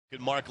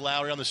Mark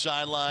Lowry on the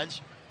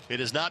sidelines. It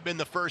has not been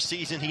the first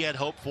season he had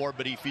hoped for,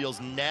 but he feels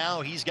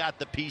now he's got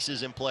the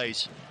pieces in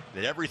place,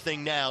 that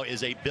everything now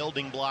is a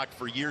building block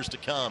for years to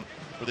come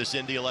for this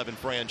Indy 11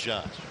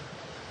 franchise.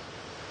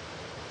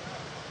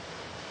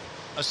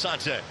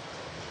 Asante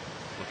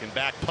looking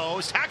back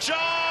post. Hackshaw!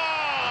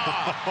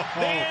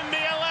 The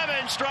Indy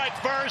 11 strike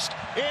first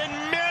in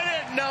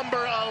minute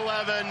number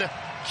 11.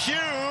 Cue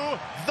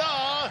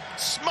the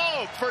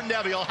smoke for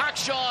Neville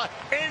Hackshaw.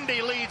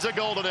 Indy leads a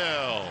goal to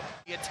 0.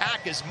 The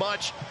attack as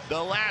much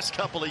the last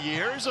couple of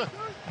years.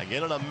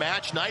 Again on a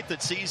match night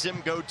that sees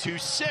him go to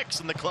 6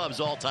 in the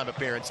club's all-time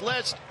appearance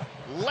list.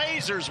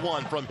 Lasers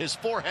one from his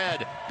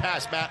forehead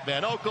past Matt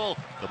Van Oekel.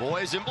 The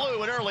boys in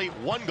blue an early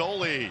 1-goal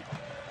lead.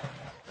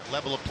 The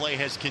level of play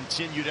has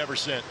continued ever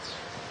since.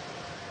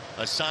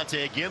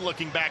 Asante again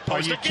looking back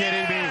post. Are you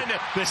kidding me?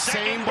 The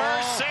same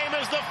ball. Same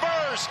as the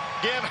first.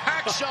 Give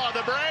Hackshaw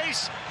the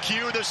brace.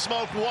 Cue the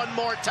smoke one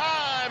more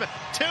time.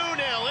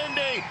 2-0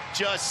 Indy.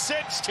 Just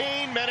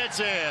 16 minutes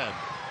in.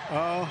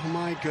 Oh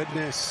my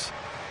goodness.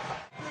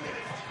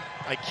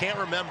 I can't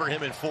remember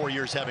him in 4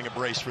 years having a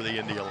brace for the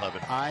Indy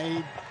 11.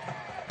 I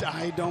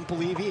don't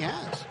believe he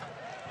has.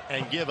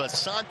 And give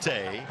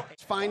Asante.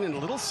 Finding a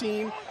little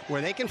seam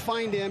where they can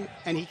find him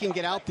and he can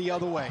get out the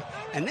other way.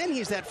 And then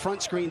he's that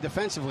front screen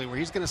defensively where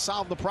he's going to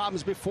solve the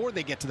problems before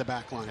they get to the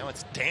back line. Now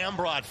it's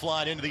Dambrod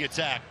flying into the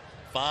attack.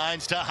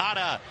 Finds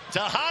Tejada.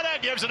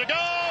 Tejada gives it a go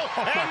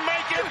and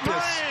make it 3.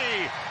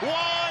 1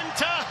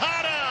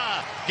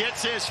 Tejada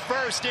gets his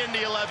first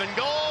Indy 11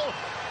 goal.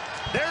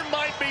 There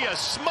might be a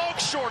smoke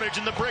shortage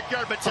in the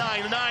Brickyard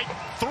Battalion tonight.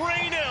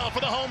 3-0 for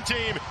the home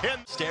team.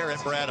 And stare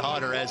at Brad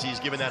Hodder as he's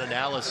giving that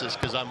analysis,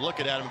 because I'm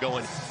looking at him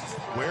going,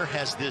 where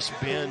has this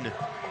been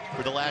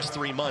for the last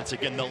 3 months?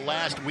 Again, the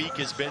last week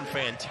has been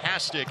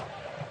fantastic,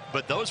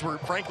 but those were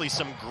frankly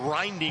some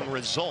grinding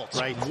results.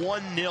 Right.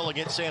 1-0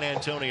 against San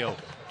Antonio,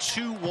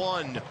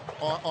 2-1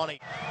 on a...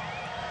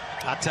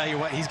 I'll tell you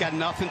what, he's got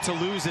nothing to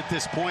lose at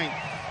this point.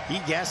 He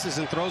guesses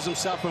and throws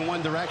himself in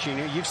one direction.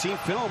 You've seen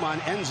film on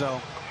Enzo.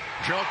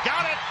 Joe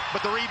got it,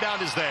 but the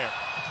rebound is there.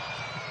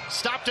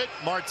 Stopped it.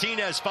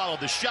 Martinez followed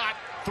the shot.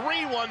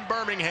 3-1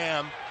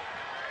 Birmingham.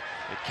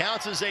 It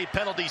counts as a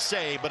penalty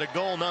save, but a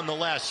goal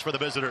nonetheless for the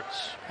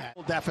visitors.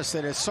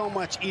 Deficit is so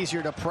much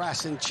easier to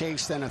press and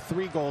chase than a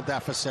 3-goal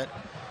deficit.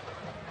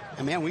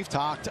 And man, we've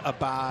talked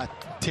about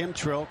Tim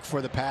Trilk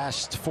for the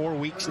past 4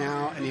 weeks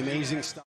now and the amazing stuff.